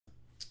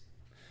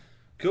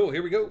Cool,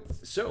 here we go.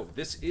 So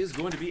this is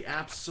going to be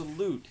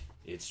absolute.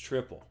 It's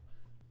triple.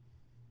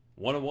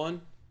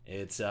 101.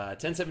 It's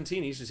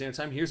 10:17 Eastern Standard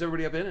Time. Here's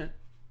everybody up in it.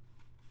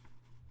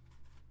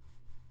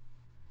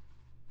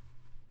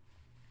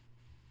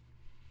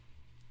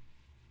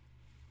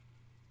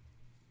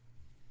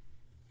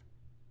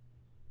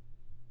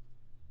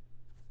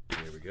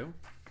 There we go.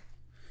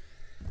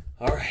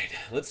 All right,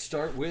 let's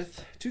start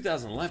with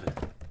 2011.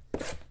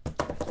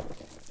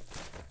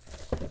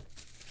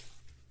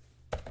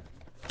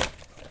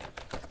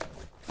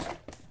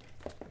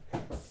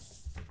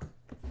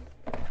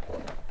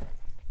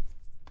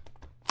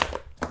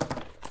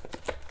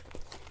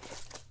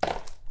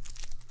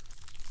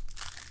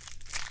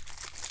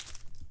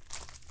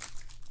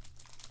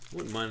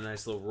 Wouldn't mind a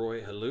nice little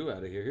Roy Halou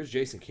out of here. Here's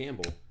Jason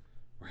Campbell.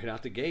 Right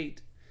out the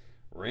gate.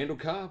 Randall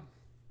Cobb.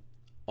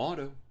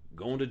 Auto.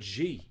 Going to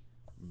G.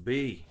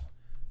 B.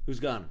 Who's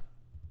got him?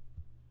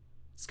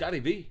 Scotty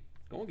B.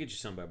 Go and get you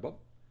some, Bob.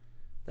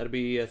 That'll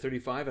be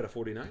 35 out of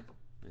 49.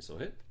 Nice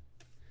little hit.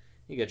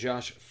 You got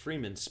Josh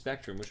Freeman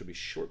Spectrum, which will be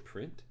short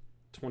print.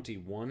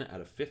 21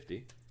 out of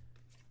 50.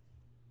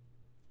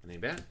 That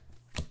ain't bad.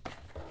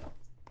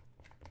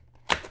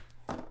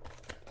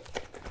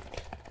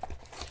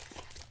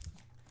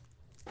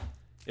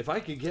 If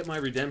I could get my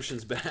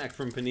redemptions back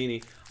from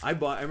Panini, I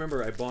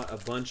remember I bought a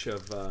bunch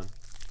of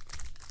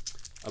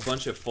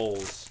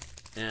fulls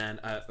and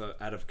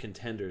out of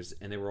contenders,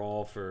 and they were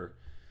all for,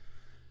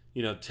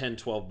 you know, 10,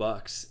 12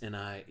 bucks. And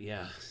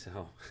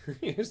so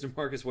here's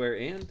DeMarcus Ware,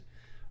 and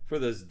for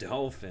those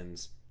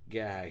Dolphins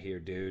guy here,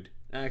 dude.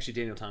 Actually,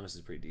 Daniel Thomas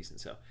is pretty decent.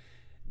 So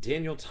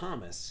Daniel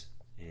Thomas,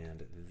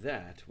 and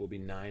that will be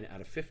 9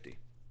 out of 50.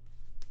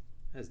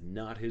 That's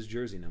not his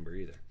jersey number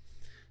either.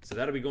 So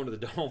that'll be going to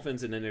the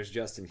Dolphins, and then there's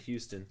Justin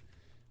Houston.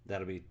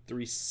 That'll be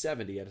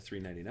 370 out of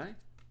 399.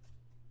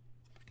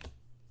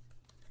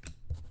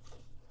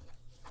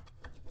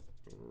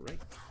 Right.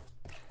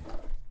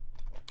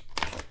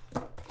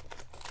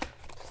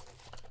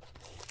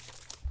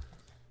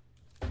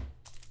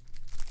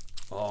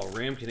 Oh,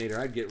 Ramkinator,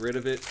 I'd get rid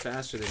of it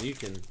faster than you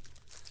can.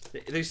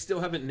 They still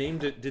haven't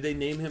named it. Did they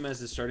name him as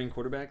the starting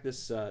quarterback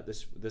this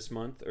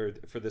month or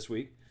for this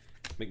week?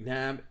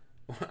 McNabb.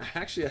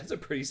 Actually, that's a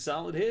pretty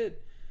solid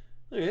hit.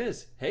 Look at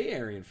this. Hey,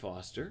 Arian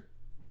Foster.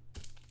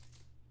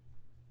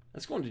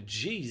 That's going to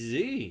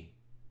GZ.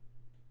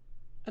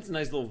 That's a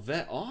nice little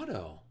vet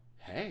auto.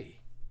 Hey.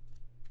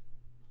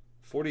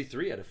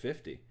 43 out of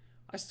 50.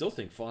 I still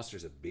think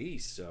Foster's a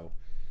beast, so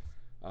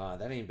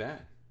that ain't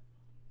bad.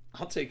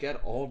 I'll take that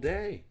all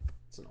day.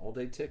 It's an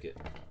all-day ticket.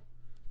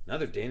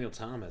 Another Daniel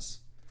Thomas.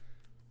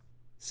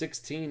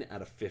 16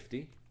 out of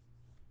 50.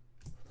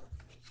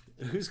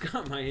 Who's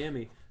got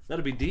Miami?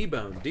 That'll be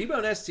D-Bone.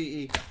 D-Bone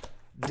STE.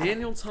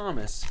 Daniel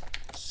Thomas,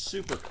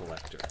 Super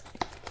Collector.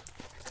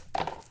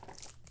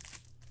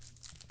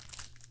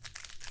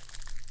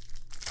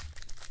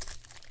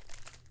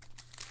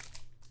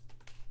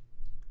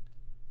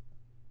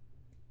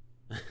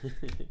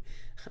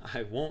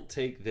 I won't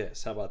take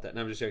this. How about that?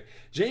 No, I'm just joking.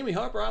 Jamie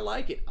Harper, I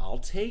like it. I'll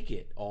take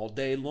it all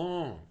day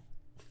long.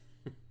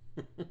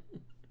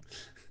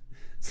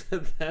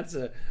 So that's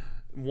a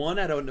 1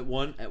 out of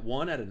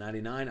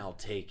 99. I'll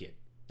take it.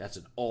 That's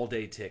an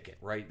all-day ticket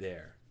right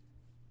there.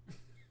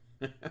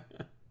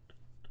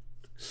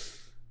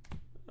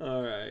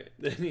 All right.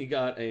 Then he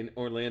got an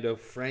Orlando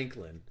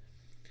Franklin.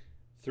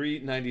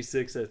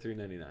 396 out of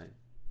 399.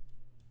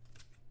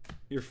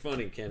 You're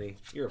funny, Kenny.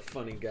 You're a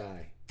funny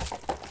guy.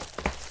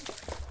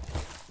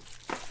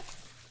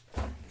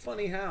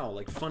 Funny how?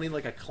 Like funny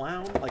like a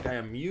clown? Like I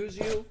amuse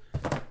you?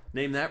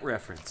 Name that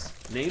reference.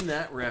 Name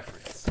that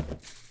reference.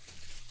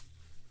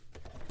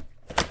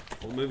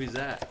 What movie's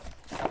that?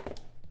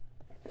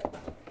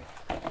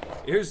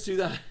 Here's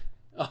 2000.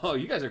 Oh,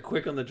 you guys are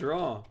quick on the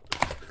draw.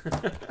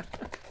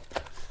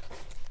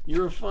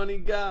 You're a funny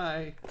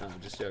guy. No, I'm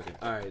just joking.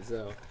 All right,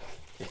 so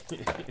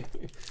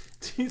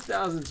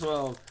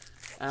 2012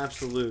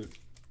 absolute.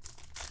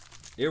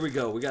 Here we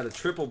go. We got a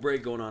triple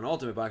break going on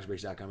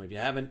UltimateBoxBreaks.com. If you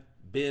haven't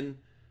been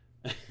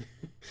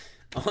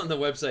on the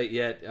website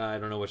yet, I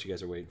don't know what you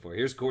guys are waiting for.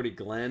 Here's Cordy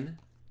Glenn.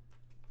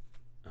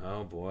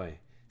 Oh boy,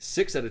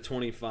 6 out of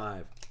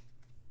 25.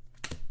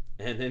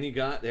 And then you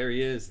got, there he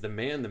is, the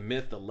man, the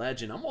myth, the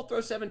legend. I'm going to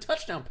throw 7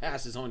 touchdown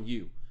passes on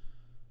you.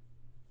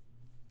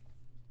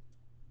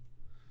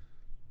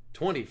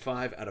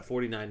 25 out of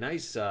 49.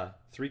 Nice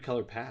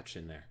 3-color patch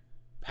in there.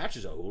 Patch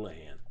is a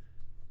Houlihan.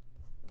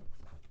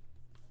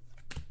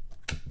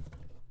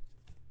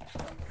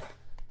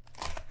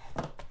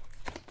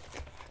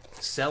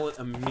 Sell it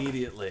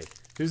immediately.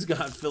 Who's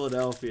got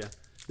Philadelphia?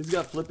 Who's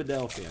got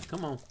Flipadelphia?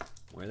 Come on.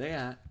 Where they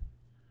at?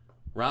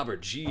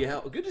 Robert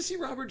G.L. Good to see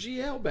Robert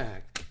G.L.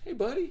 back. Hey,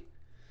 buddy.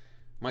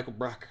 Michael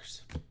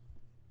Brockers.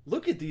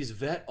 Look at these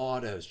vet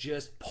autos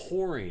just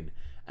pouring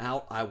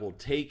out. I will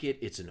take it.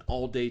 It's an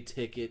all-day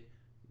ticket.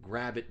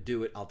 Grab it.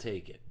 Do it. I'll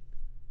take it.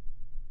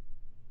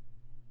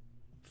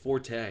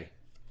 Forte.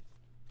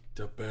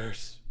 The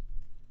Bears.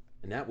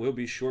 And that will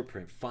be short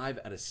print. 5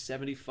 out of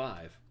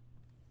 75.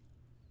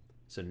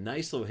 So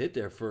nice little hit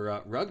there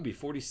for Rugby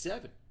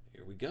 47.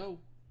 Here we go.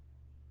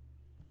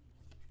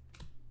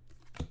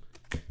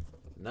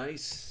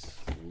 Nice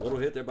little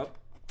hit there, bub.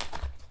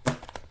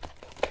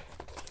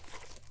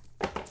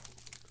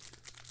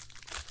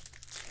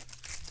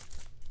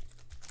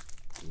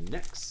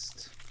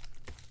 Next.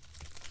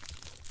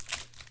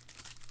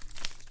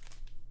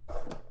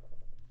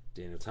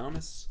 Daniel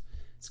Thomas.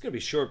 It's going to be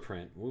short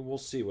print. We'll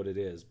see what it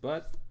is.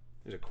 But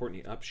there's a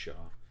Courtney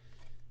Upshaw.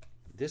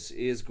 This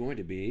is going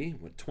to be,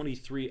 what,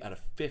 23 out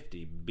of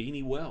 50.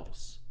 Beanie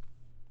Wells.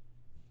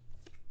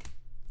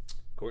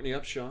 Courtney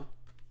Upshaw.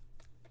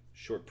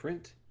 Short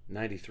print.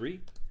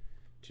 93.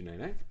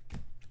 299.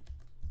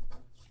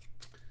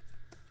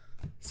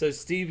 So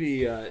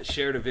Stevie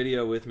shared a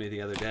video with me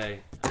the other day.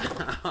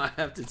 I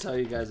have to tell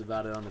you guys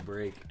about it on the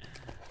break.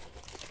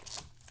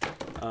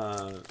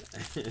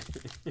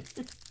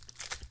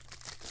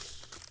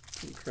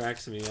 It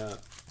cracks me up.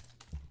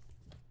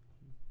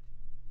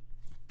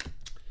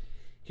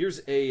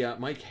 Here's a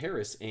Mike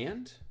Harris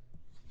and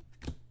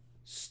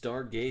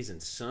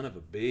Stargazing Son of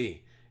a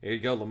Bee. There you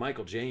go,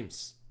 LaMichael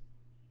James.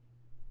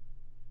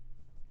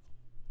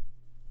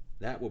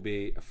 That will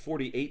be a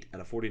 48 out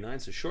of 49.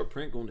 So short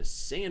print going to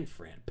San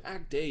Fran.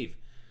 Pack Dave.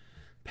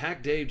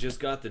 Pack Dave just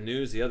got the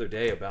news the other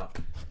day about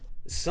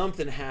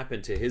something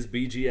happened to his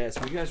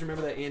BGS. You guys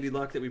remember that Andy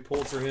Luck that we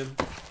pulled for him?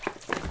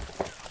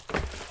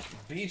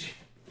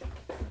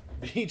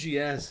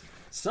 BGS.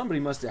 Somebody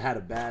must have had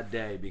a bad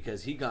day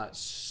because he got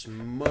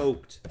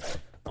smoked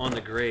on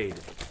the grade.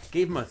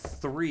 Gave him a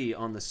 3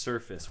 on the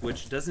surface,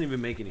 which doesn't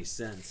even make any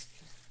sense.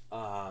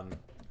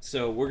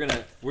 So we're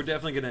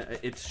definitely gonna.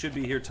 It should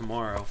be here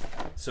tomorrow.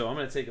 So I'm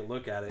gonna take a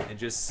look at it and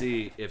just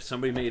see if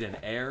somebody made an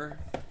error.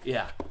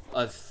 Yeah,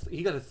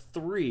 he got a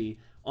 3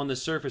 on the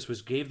surface,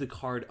 which gave the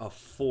card a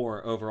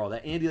 4 overall.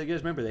 That Andy, you guys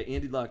remember that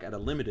Andy Luck at a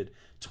limited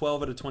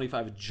 12 out of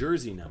 25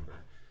 jersey number.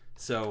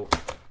 So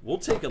we'll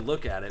take a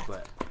look at it,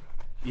 but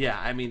yeah,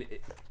 I mean,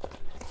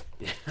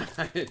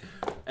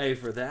 hey,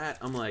 for that,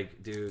 I'm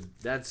like, dude,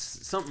 that's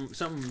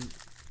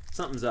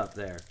something's up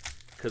there.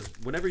 Because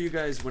whenever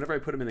I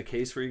put them in a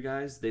case for you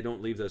guys, they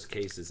don't leave those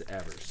cases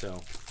ever.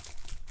 So,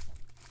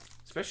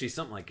 especially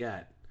something like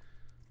that.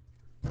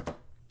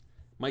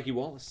 Mikey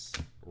Wallace,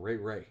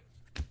 Ray.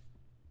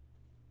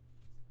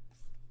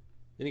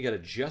 Then you got a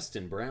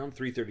Justin Brown,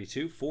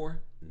 332,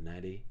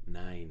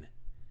 499.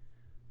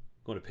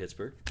 Going to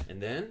Pittsburgh. And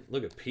then,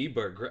 look at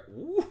P-Bird.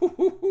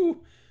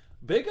 Woo-hoo-hoo-hoo.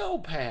 Big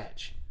old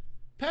patch.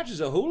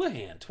 Patches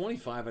O'Houlihan,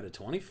 25 out of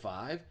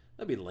 25.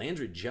 That'd be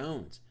Landry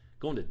Jones.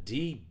 Going to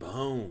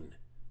D-Bone.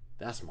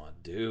 That's my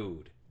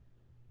dude.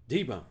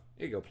 D-Bone.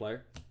 Here you go,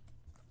 player.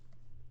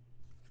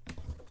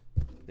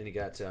 Then you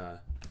got,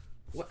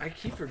 what? I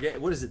keep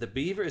forgetting. What is it, the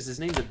Beaver? Is his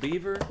name the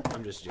Beaver?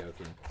 I'm just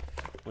joking.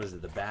 What is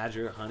it, the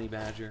Badger? Honey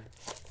Badger?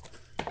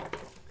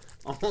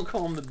 I'm going to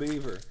call him the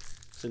Beaver.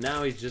 So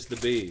now he's just the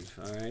Beav,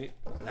 all right?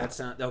 That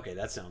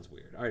sounds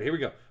weird. All right, here we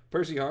go.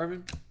 Percy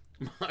Harvin,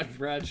 Mike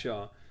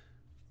Bradshaw,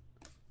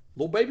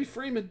 little baby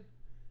Freeman,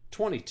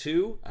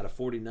 22 out of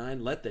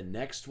 49. Let the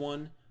next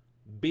one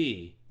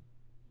be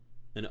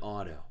an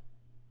auto.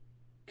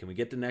 Can we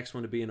get the next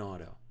one to be an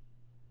auto?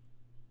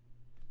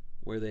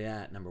 Where are they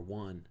at? Number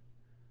 1.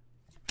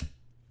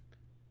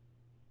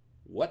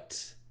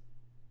 What?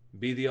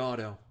 Be the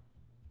auto.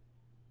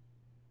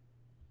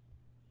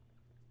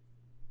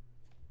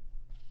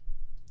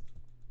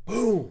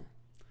 Boom.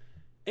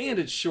 And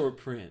it's short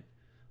print.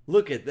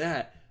 Look at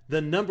that. The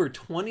number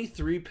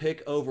 23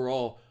 pick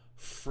overall,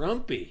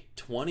 Frumpy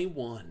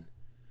 21.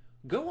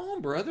 Go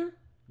on, brother.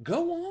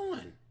 Go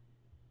on.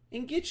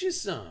 And get you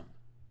some.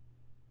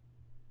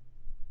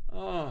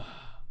 Oh.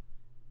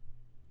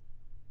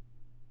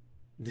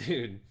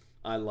 Dude,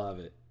 I love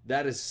it.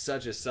 That is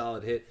such a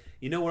solid hit.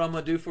 You know what I'm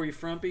going to do for you,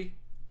 Frumpy?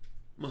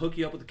 I'm going to hook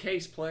you up with a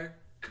case, player.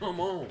 Come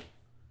on.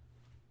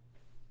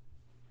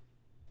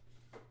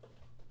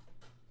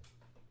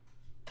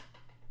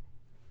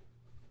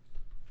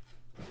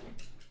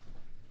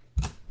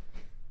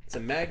 It's a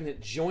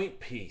magnet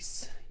joint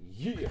piece.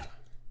 Yeah.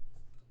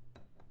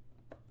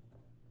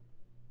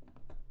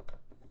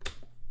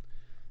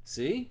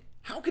 See?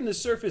 How can the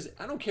surface,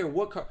 I don't care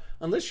what card,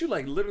 unless you're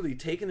like literally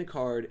taking the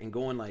card and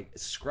going like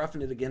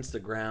scruffing it against the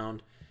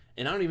ground,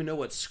 and I don't even know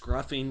what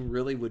scruffing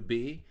really would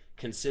be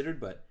considered,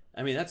 but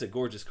I mean, that's a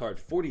gorgeous card.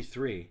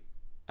 43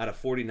 out of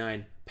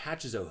 49.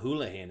 Patches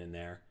O'Houlihan in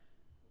there.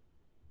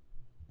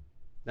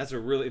 That's a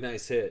really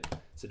nice hit.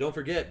 So don't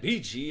forget,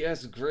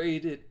 BGS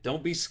graded.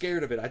 Don't be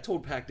scared of it. I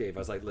told Pac Dave, I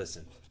was like,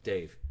 listen,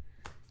 Dave,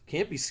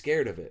 can't be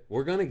scared of it.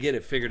 We're going to get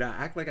it figured out.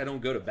 Act like I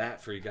don't go to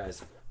bat for you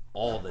guys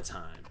all the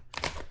time.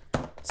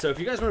 So if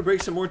you guys want to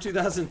break some more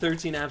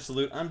 2013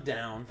 Absolute, I'm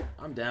down.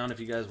 I'm down if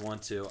you guys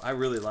want to. I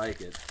really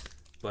like it.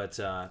 But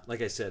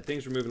like I said,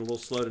 things were moving a little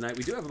slow tonight.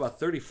 We do have about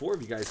 34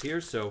 of you guys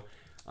here. So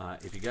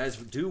if you guys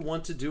do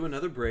want to do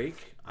another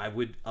break, I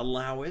would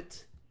allow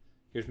it.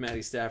 Here's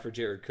Matty Stafford,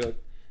 Jared Cook.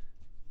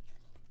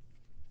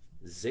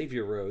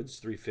 Xavier Rhodes,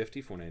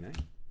 350,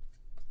 499.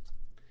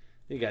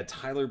 Then you got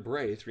Tyler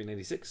Bray,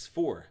 396,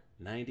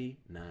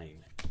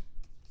 499.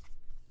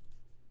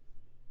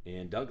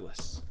 and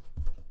Douglas.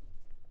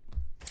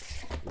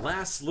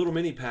 Last little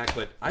mini pack,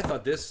 but I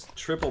thought this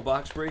triple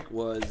box break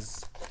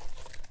was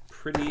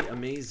pretty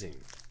amazing.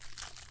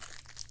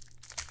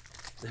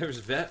 There's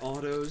Vet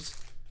Autos.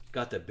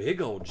 Got the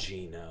big old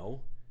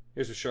Gino.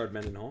 Here's Rashard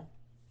Mendenhall.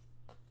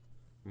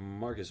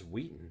 Marcus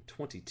Wheaton,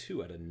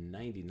 22 out of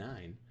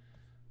 99.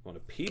 On a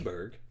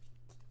P-Berg.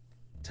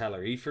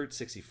 Tyler Eifert,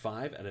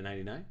 65 out of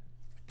 99.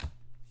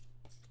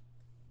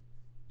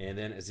 And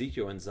then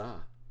Ezekiel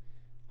Enzah,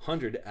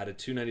 100 out of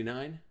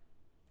 299.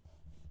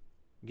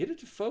 Get it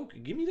to focus.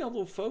 Give me that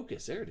little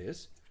focus. There it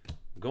is.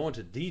 Going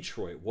to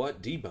Detroit.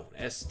 What? D-Bone.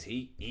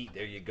 S-T-E.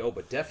 There you go.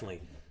 But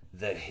definitely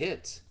the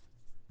hit.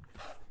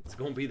 It's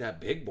going to be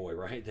that big boy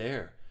right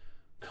there.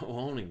 Go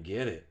on and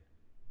get it.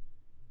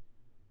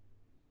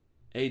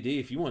 AD,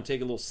 if you want to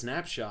take a little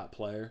snapshot,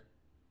 player.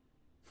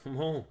 Come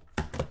on.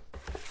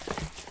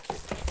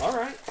 All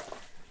right.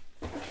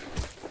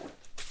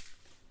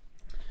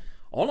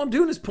 All I'm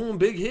doing is pulling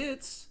big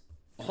hits.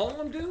 All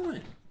I'm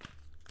doing.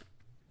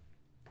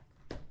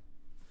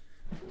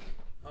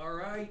 All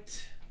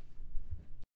right.